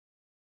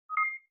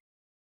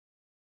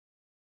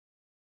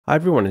Hi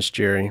everyone, it's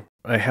Jerry.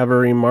 I have a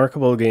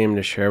remarkable game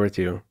to share with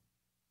you.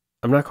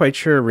 I'm not quite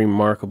sure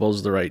remarkable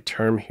is the right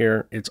term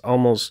here. It's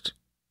almost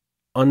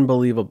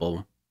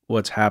unbelievable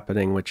what's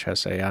happening with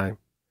Chess AI.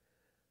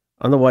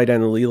 On the white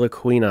end,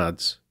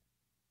 LeelaQueenOdds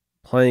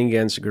playing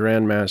against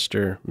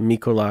Grandmaster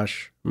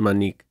Mikuláš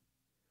Maník,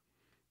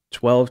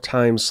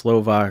 12-time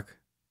Slovak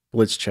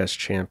blitz chess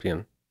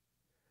champion.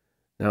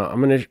 Now,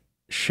 I'm going to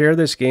share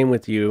this game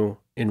with you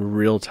in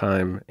real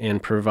time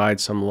and provide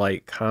some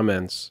light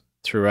comments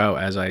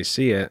throughout as I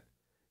see it.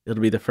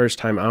 It'll be the first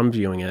time I'm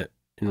viewing it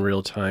in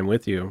real time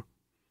with you.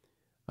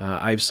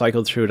 I've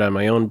cycled through it on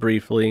my own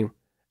briefly,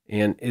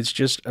 and it's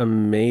just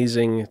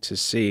amazing to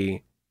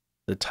see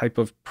the type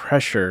of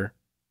pressure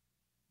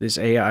this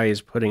AI is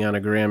putting on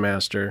a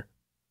Grandmaster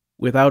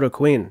without a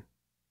queen.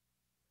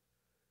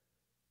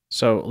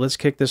 So let's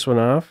kick this one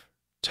off.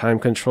 Time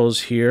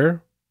controls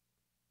here,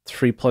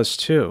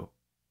 3+2.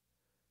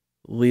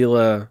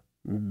 Leela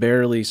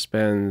barely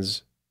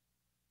spends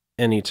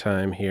any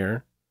time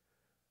here.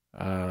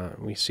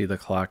 We see the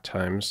clock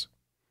times.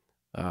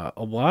 A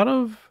lot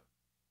of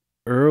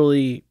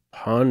early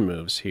pawn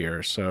moves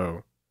here,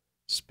 so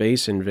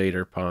space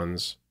invader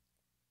pawns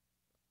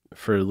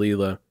for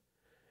Leela.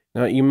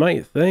 Now you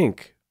might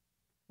think,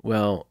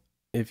 well,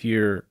 if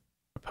your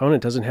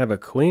opponent doesn't have a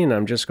queen,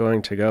 I'm just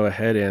going to go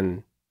ahead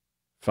and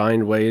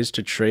find ways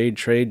to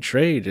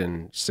trade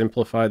and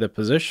simplify the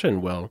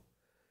position. Well,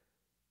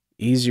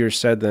 easier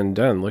said than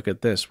done. Look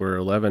at this. We're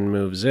 11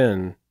 moves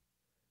in,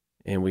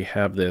 and we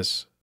have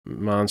this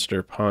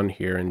monster pawn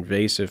here,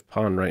 invasive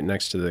pawn right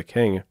next to the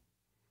king.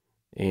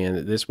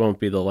 And this won't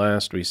be the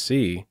last we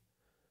see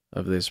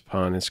of this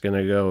pawn. It's going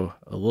to go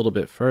a little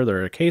bit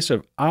further. A case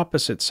of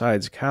opposite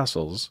sides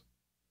castles.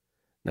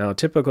 Now, a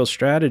typical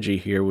strategy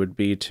here would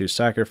be to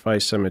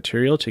sacrifice some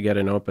material to get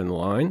an open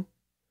line.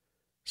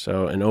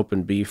 So an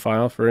open B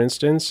file, for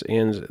instance,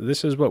 and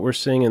this is what we're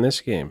seeing in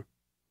this game.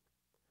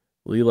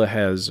 Leela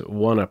has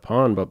won a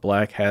pawn, but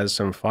black has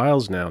some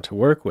files now to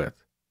work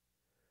with.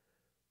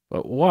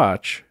 But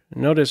watch,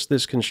 notice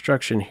this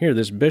construction here,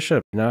 this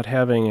bishop not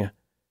having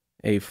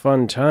a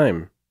fun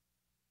time.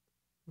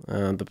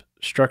 The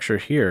structure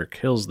here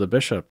kills the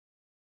bishop.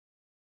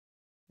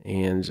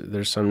 And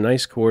there's some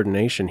nice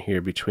coordination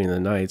here between the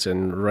knights,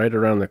 and right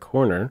around the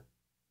corner,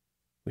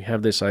 we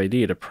have this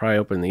idea to pry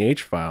open the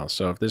H file.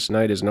 So if this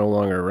knight is no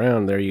longer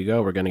around, there you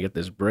go, we're going to get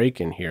this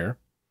break in here.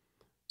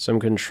 Some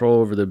control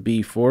over the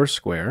B4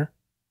 square.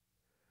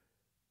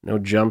 No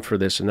jump for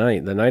this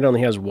knight. The knight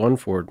only has one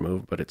forward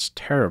move, but it's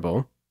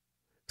terrible.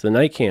 If the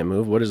knight can't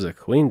move, what is the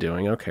queen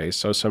doing? Okay,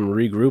 so some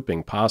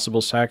regrouping.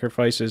 Possible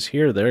sacrifices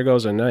here. There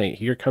goes a knight.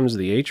 Here comes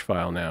the H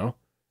file now,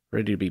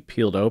 ready to be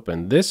peeled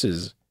open. This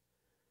is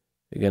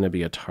going to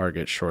be a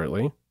target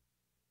shortly.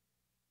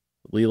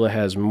 Leela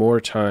has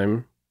more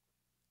time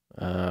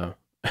than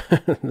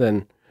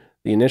the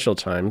initial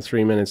time,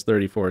 3 minutes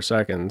 34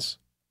 seconds.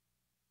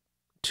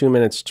 2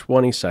 minutes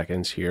 20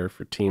 seconds here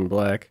for Team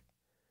Black.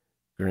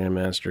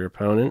 Grandmaster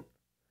opponent.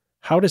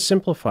 How to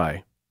simplify.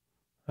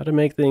 How to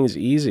make things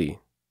easy.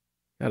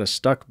 Got a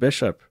stuck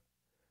bishop.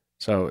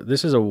 So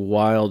this is a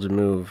wild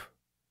move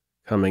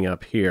coming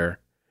up here.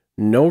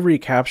 No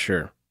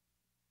recapture.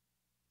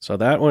 So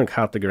that one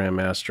caught the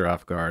Grandmaster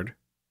off guard.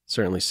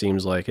 Certainly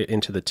seems like it.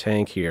 Into the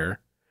tank here.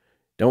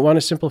 Don't want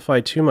to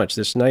simplify too much.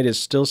 This knight is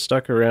still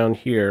stuck around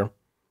here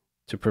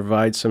to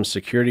provide some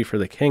security for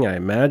the king, I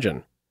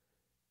imagine.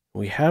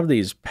 We have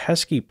these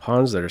pesky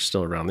pawns that are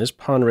still around. This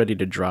pawn ready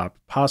to drop.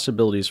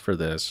 Possibilities for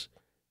this.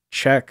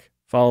 Check,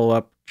 follow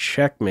up,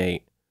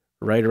 checkmate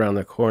right around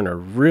the corner.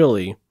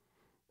 Really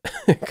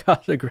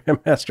caught the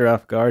Grandmaster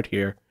off guard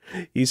here.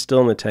 He's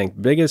still in the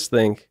tank. Biggest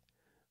think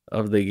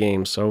of the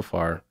game so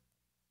far.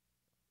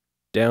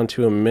 Down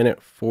to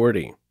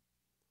 1:40.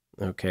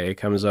 Okay,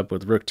 comes up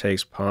with rook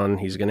takes pawn.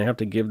 He's going to have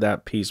to give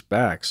that piece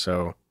back.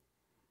 So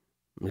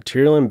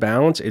material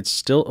imbalance. It's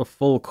still a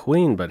full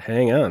queen, but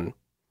hang on.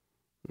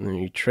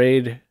 You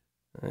trade,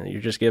 you're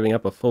just giving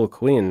up a full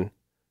queen.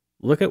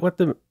 Look at what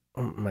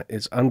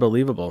it's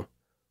unbelievable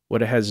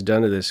what it has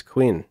done to this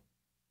queen.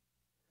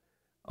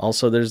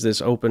 Also, there's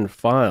this open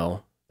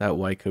file that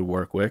white could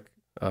work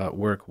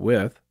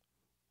with.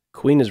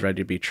 Queen is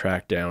ready to be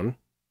tracked down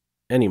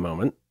any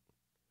moment.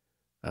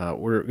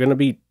 We're going to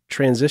be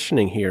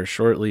transitioning here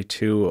shortly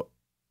to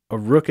a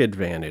rook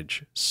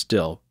advantage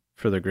still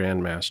for the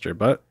Grandmaster,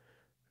 but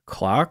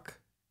clock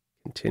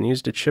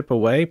continues to chip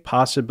away.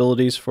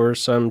 Possibilities for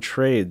some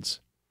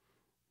trades.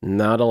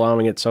 Not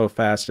allowing it so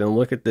fast. And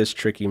look at this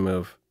tricky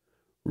move.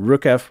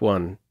 Rook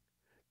F1.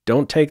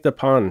 Don't take the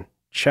pawn.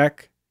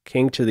 Check.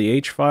 King to the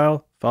H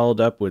file. Followed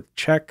up with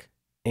check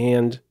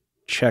and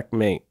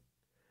checkmate.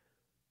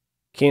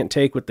 Can't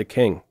take with the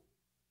king.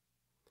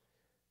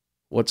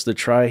 What's the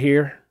try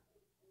here?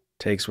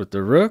 Takes with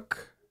the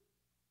rook.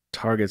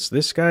 Targets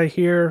this guy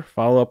here.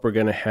 Follow up, we're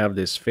going to have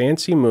this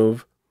fancy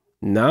move.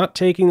 Not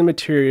taking the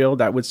material,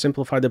 that would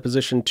simplify the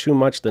position too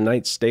much. The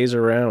knight stays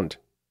around.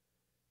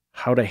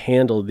 How to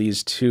handle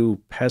these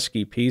two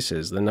pesky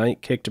pieces. The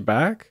knight kicked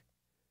back.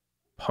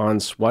 Pawn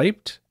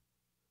swiped.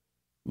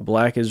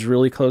 Black is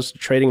really close to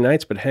trading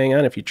knights, but hang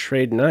on, if you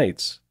trade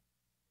knights,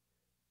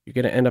 you're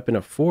going to end up in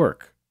a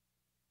fork.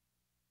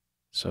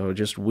 So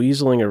just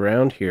weaseling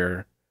around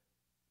here,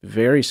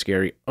 very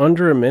scary.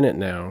 Under a minute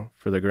now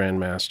for the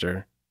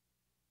Grandmaster.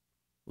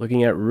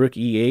 Looking at Rook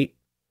E8.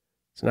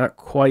 It's not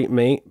quite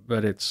mate,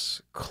 but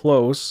it's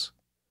close.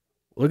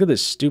 Look at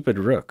this stupid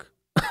rook.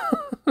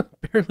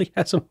 Barely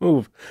has a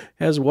move.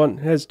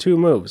 Has two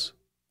moves.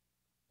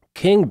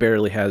 King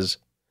barely has.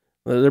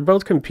 They're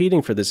both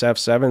competing for this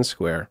F7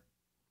 square.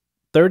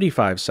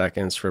 35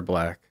 seconds for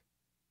black.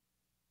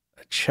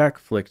 A check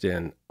flicked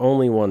in.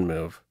 Only one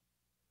move.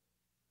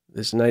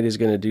 This knight is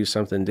going to do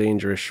something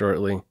dangerous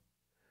shortly.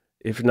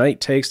 If knight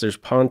takes, there's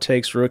pawn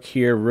takes, rook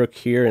here,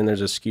 and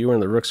there's a skewer,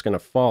 and the rook's going to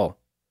fall.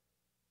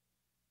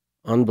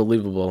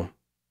 Unbelievable.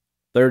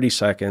 30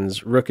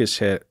 seconds. Rook is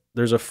hit.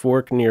 There's a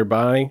fork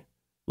nearby.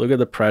 Look at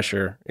the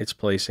pressure it's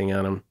placing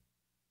on him.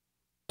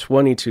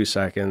 22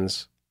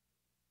 seconds.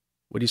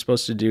 What are you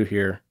supposed to do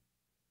here?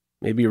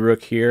 Maybe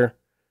rook here.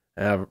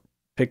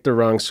 Pick the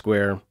wrong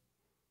square.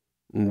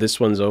 And this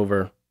one's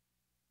over.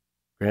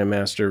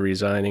 Grandmaster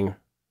resigning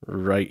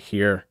right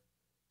here.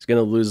 He's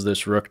going to lose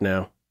this rook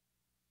now.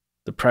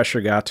 The pressure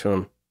got to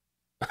him.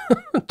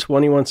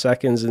 21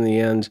 seconds in the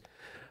end.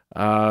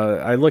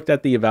 I looked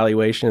at the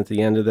evaluation at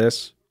the end of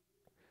this.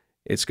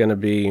 It's going to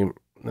be,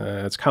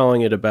 it's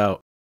calling it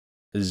about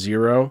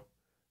 0,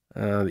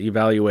 the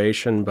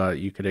evaluation, but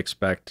you could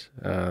expect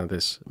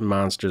this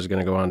monster is going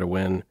to go on to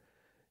win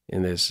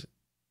in this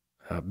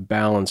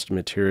balanced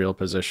material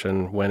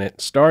position when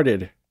it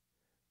started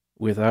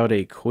without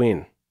a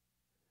queen.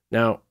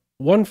 Now,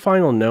 one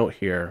final note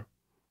here.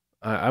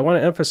 I want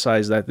to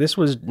emphasize that this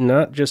was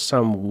not just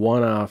some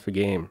one-off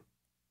game.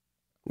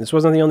 This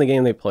wasn't the only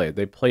game they played.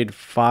 They played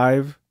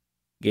 5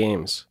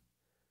 games.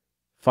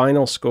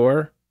 Final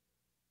score,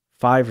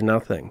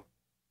 5-0.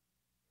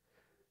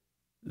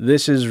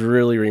 This is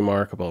really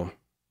remarkable.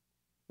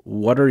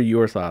 What are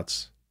your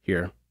thoughts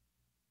here?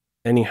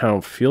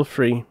 Anyhow, feel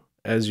free,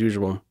 as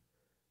usual,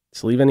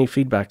 to leave any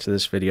feedback to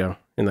this video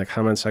in the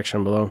comment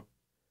section below.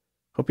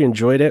 Hope you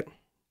enjoyed it,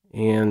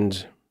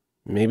 and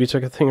maybe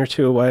took a thing or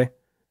two away.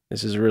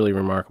 This is really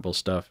remarkable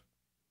stuff.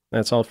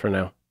 That's all for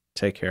now.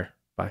 Take care.